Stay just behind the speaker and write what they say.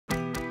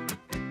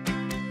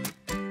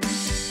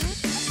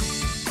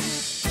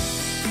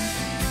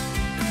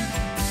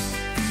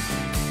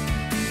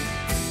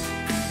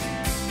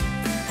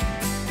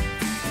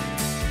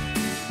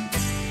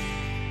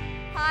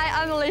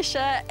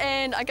Alicia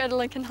and I go to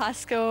Lincoln High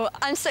School.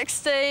 I'm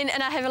 16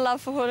 and I have a love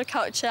for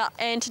horticulture,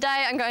 and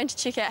today I'm going to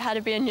check out how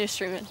to be a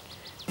nurseryman.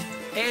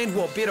 And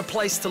what better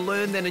place to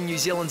learn than in New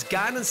Zealand's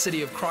garden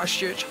city of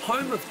Christchurch,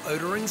 home of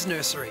Oderings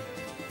Nursery.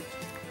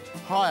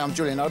 Hi, I'm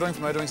Julian Odering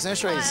from Oderings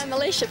Nurseries. Hi, I'm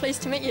Alicia,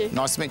 pleased to meet you.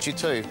 Nice to meet you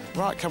too.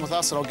 Right, come with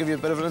us and I'll give you a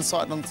bit of an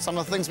insight on some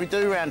of the things we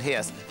do around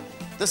here.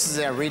 This is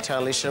our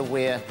retail, Alicia,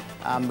 where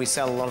we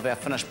sell a lot of our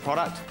finished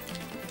product.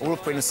 All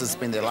apprentices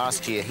spend their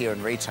last year here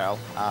in retail,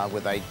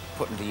 where they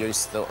put into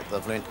use what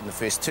they've learnt in the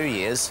first 2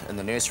 years in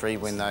the nursery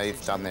when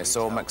they've done their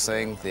soil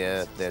mixing,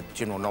 their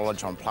general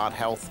knowledge on plant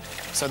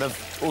health. So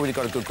they've already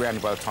got a good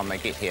ground by the time they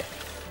get here.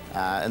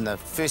 In the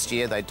first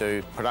year, they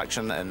do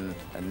production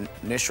in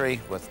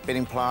nursery with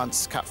bedding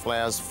plants, cut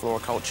flowers,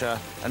 floriculture,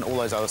 and all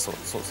those other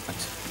sorts of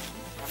things.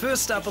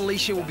 First up,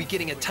 Alicia will be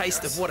getting a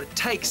taste of what it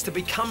takes to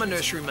become a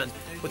nurseryman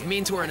with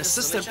mentor and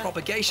assistant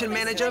propagation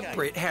manager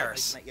Brett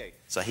Harris.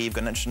 So here you've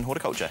got an interest in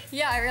horticulture?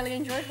 Yeah, I really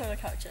enjoy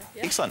horticulture.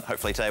 Yeah. Excellent.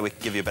 Hopefully today we can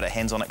give you a bit of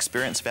hands-on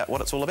experience about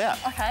what it's all about.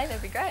 Okay,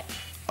 that'd be great.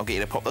 I'll get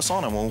you to pop this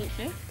on and we'll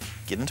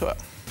get into it.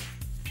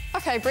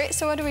 Okay, Brett,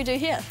 so what do we do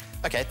here?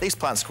 Okay, these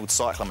plants are called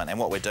cyclamen, and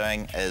what we're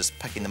doing is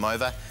picking them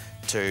over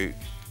to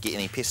get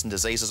any pests and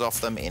diseases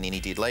off them and any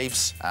dead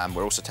leaves.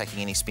 We're also taking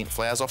any spent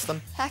flowers off them.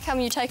 How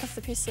come you take off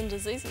the pests and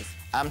diseases?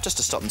 Just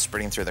to stop them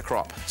spreading through the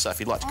crop. So if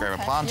you'd like to grab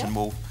a plant and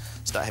we'll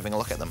start having a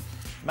look at them.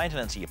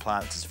 Maintenance of your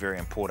plants is very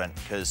important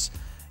because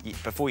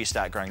before you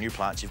start growing new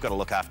plants, you've got to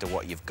look after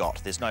what you've got.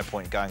 There's no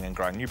point going and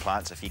growing new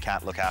plants if you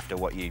can't look after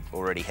what you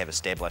already have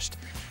established.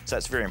 So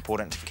it's very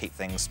important to keep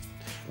things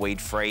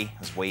weed-free,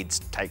 as weeds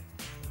take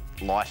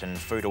light and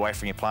food away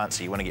from your plant,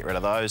 so you want to get rid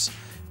of those.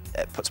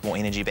 It puts more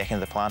energy back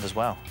into the plant as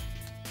well.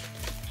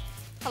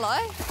 Hello.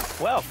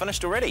 Well,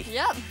 finished already?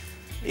 Yep.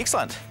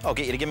 Excellent. I'll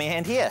get you to give me a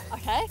hand here.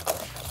 Okay.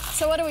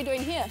 So what are we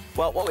doing here?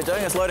 Well, what we're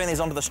doing is loading these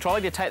onto this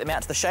trolley to take them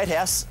out to the shade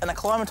house and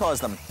acclimatise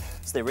them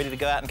so they're ready to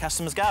go out in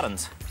customers'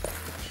 gardens.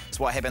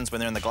 So what happens when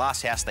they're in the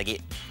glass house, they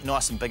get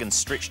nice and big and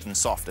stretched and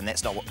soft, and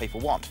that's not what people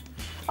want.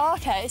 Oh,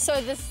 okay,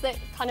 so this is that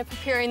kind of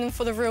preparing them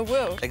for the real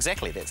world?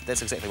 Exactly, that's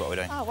exactly what we're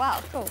doing. Oh,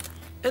 wow, cool.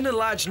 In a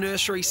large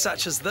nursery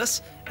such as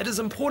this, it is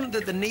important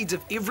that the needs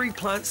of every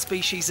plant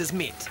species is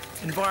met.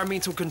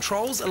 Environmental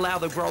controls allow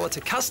the grower to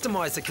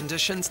customise the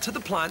conditions to the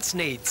plant's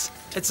needs.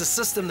 It's a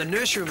system the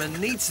nurseryman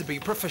needs to be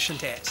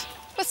proficient at.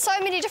 With so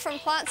many different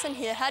plants in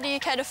here, how do you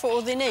cater for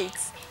all their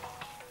needs?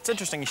 It's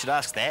interesting you should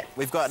ask that.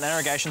 We've got an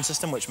irrigation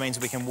system, which means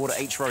we can water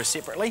each row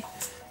separately.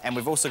 And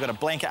we've also got a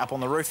blanket up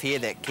on the roof here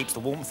that keeps the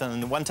warmth in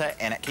the winter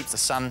and it keeps the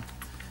sun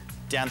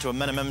down to a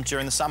minimum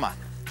during the summer.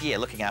 Yeah,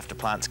 looking after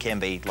plants can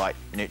be like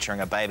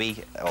nurturing a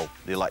baby. Well,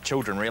 they're like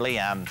children, really.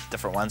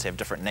 Different ones have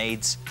different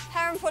needs.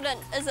 How important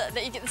is it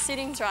that you get the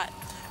settings right?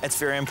 It's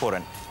very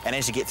important. And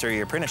as you get through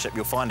your apprenticeship,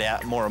 you'll find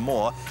out more and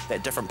more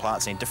that different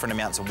plants need different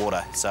amounts of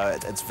water. So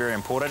it's very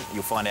important.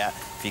 You'll find out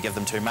if you give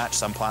them too much,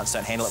 some plants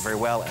don't handle it very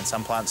well, and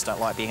some plants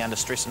don't like being under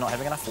stress and not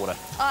having enough water.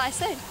 Oh, I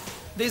see.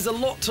 There's a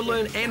lot to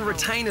learn and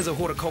retain as a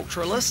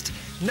horticulturalist.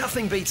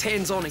 Nothing beats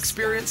hands-on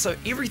experience, so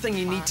everything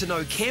you need to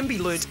know can be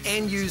learnt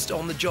and used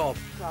on the job.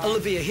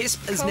 Olivia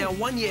Hesp is now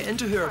 1 year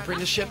into her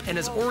apprenticeship and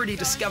has already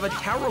discovered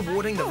how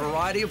rewarding the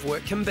variety of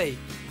work can be.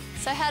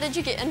 So how did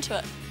you get into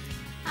it?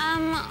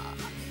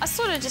 I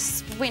sort of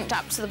just went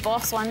up to the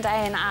boss one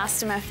day and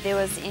asked him if there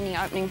was any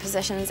opening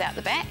positions out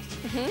the back.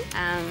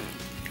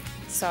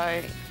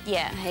 So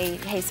yeah,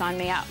 he signed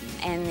me up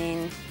and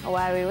then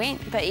away we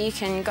went. But you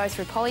can go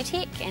through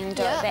Polytech and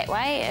do it that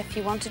way if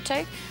you wanted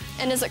to.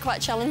 And is it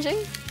quite challenging?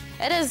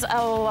 It is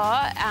a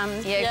lot.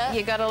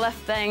 You've got to lift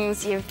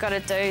things, you've got to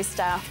do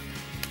stuff.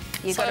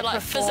 You've got to like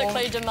perform.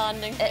 Physically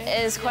demanding things.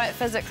 It is quite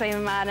physically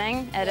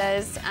demanding, it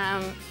is.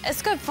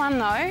 It's good fun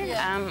though,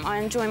 I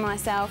enjoy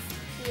myself.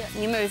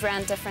 You move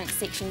around different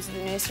sections of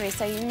the nursery,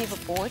 so you're never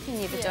bored, you're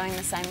never doing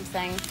the same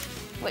thing,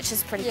 which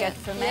is pretty good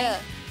for me.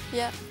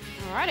 Yeah.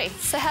 Alrighty.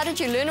 So how did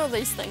you learn all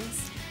these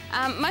things?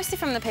 Mostly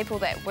from the people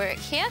that work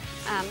here.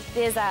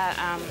 There's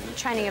a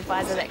training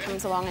advisor that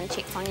comes along and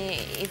checks on you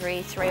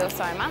every 3 or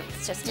so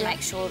months just to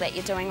make sure that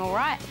you're doing all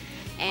right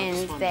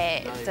and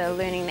that the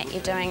learning that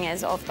you're doing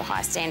is of the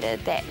high standard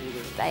that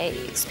they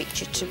expect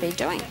you to be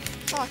doing.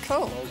 Oh,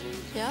 cool.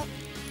 Yeah.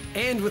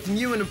 And with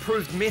new and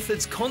improved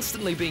methods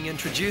constantly being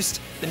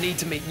introduced, the need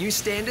to meet new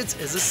standards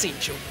is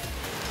essential.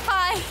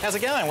 Hi. How's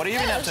it going? What have you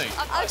been up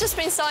to? I've just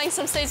been sowing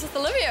some seeds with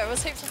Olivia. It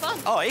was heaps of fun.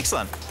 Oh,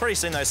 excellent. Pretty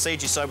soon those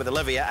seeds you sow with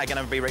Olivia are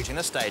going to be reaching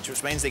this stage,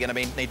 which means they're going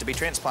to need to be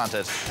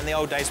transplanted. In the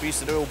old days we used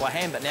to do it all by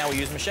hand, but now we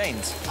use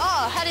machines.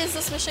 Oh, how does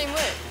this machine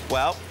work?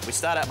 Well, we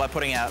start out by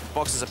putting out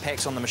boxes of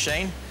packs on the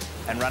machine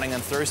and running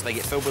them through so they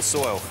get filled with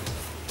soil.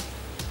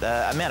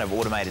 The amount of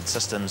automated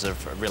systems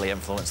have really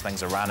influenced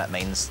things around. It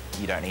means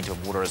you don't need to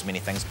water as many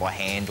things by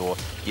hand, or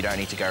you don't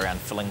need to go around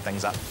filling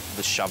things up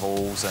with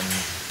shovels and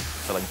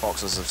filling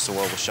boxes of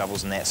soil with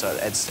shovels and that. So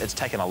it's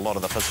taken a lot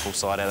of the physical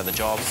side out of the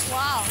job.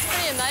 Wow,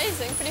 pretty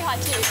amazing, pretty high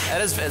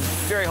tech. It's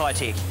very high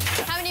tech.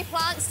 How many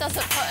plants does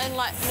it put in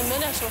like in a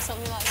minute or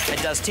something like that?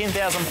 It does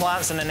 10,000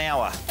 plants in an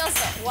hour. Does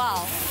it?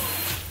 Wow.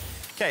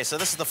 Okay, so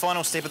this is the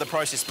final step of the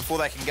process before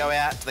they can go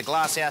out to the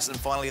glass house and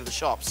finally to the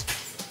shops.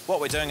 What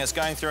we're doing is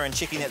going through and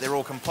checking that they're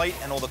all complete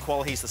and all the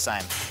quality's the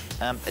same.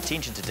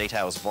 Attention to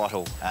detail is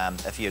vital.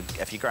 If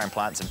you're growing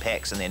plants in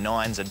packs and they're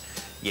 9s and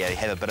you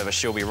have a bit of a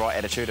she'll be right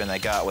attitude and they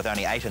go out with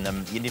only 8 in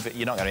them,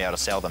 you're not going to be able to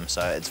sell them.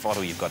 So it's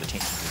vital you've got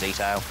attention to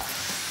detail.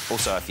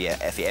 Also, if you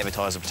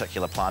advertise a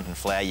particular plant and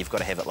flower, you've got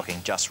to have it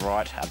looking just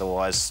right.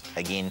 Otherwise,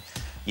 again,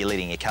 you're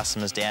letting your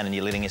customers down and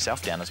you're letting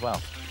yourself down as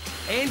well.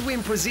 And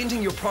when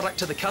presenting your product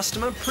to the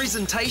customer,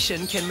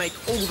 presentation can make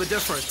all the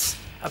difference.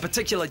 A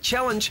particular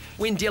challenge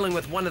when dealing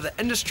with one of the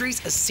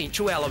industry's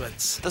essential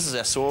elements. This is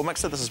our soil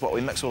mixer. This is what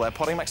we mix all our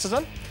potting mixes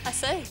in. I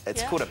see.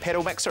 It's called a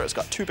paddle mixer. It's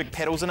got 2 big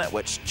paddles in it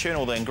which churn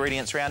all the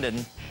ingredients around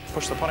and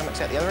push the potting mix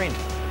out the other end.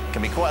 It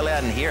can be quite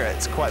loud in here.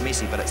 It's quite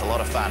messy, but it's a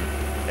lot of fun.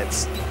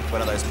 It's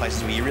one of those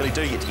places where you really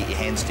do get to get your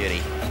hands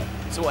dirty.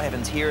 So what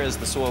happens here is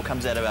the soil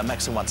comes out of our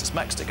mixer. Once it's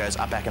mixed, it goes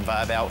up our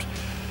conveyor belt.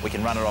 We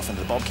can run it off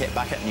into the bobcat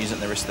bucket and use it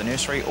in the rest of the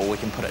nursery, or we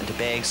can put it into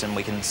bags and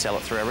we can sell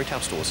it through our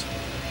retail stores.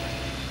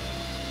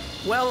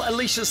 Well,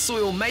 Alicia's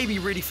soil may be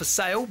ready for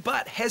sale,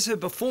 but has her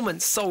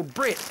performance sold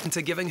Brett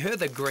into giving her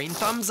the green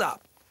thumbs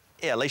up?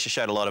 Yeah, Alicia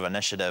showed a lot of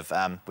initiative.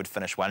 Would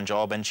finish one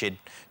job and she'd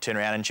turn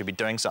around and she'd be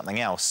doing something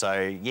else.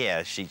 So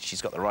yeah,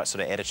 she's got the right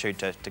sort of attitude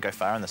to go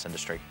far in this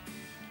industry.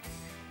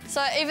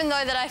 So even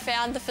though that I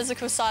found the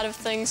physical side of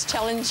things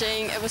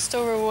challenging, it was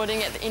still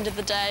rewarding at the end of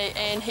the day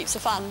and heaps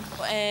of fun.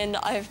 And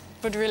I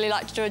would really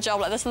like to do a job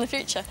like this in the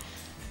future.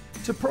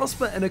 To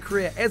prosper in a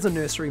career as a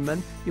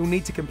nurseryman, you'll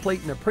need to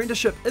complete an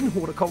apprenticeship in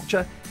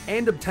horticulture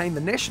and obtain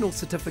the National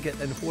Certificate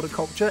in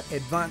Horticulture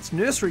Advanced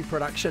Nursery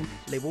Production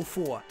Level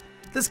 4.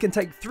 This can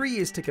take 3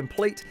 years to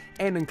complete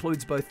and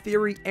includes both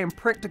theory and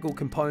practical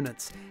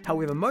components.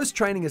 However, most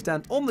training is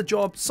done on the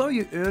job, so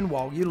you earn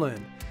while you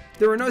learn.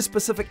 There are no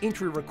specific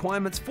entry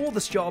requirements for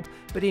this job,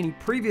 but any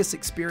previous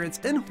experience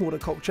in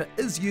horticulture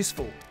is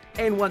useful.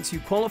 And once you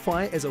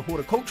qualify as a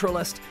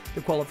horticulturalist,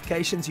 the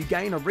qualifications you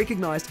gain are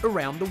recognised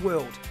around the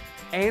world.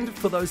 And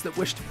for those that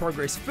wish to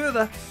progress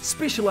further,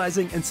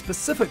 specialising in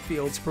specific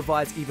fields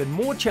provides even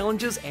more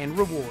challenges and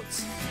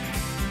rewards.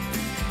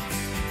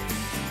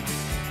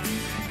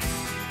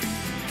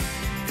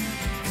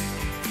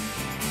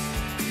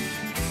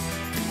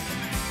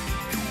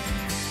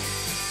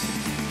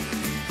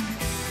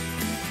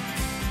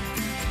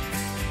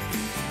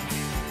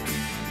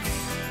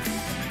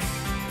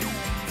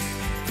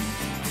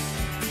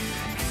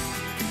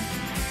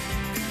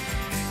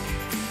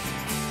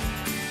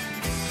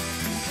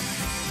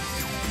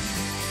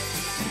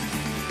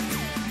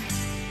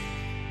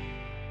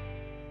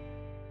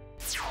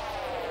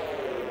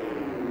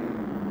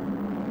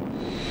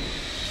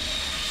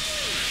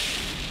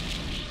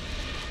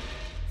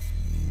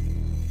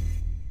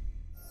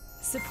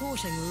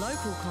 Supporting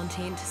local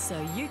content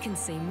so you can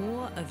see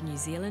more of New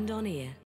Zealand on air.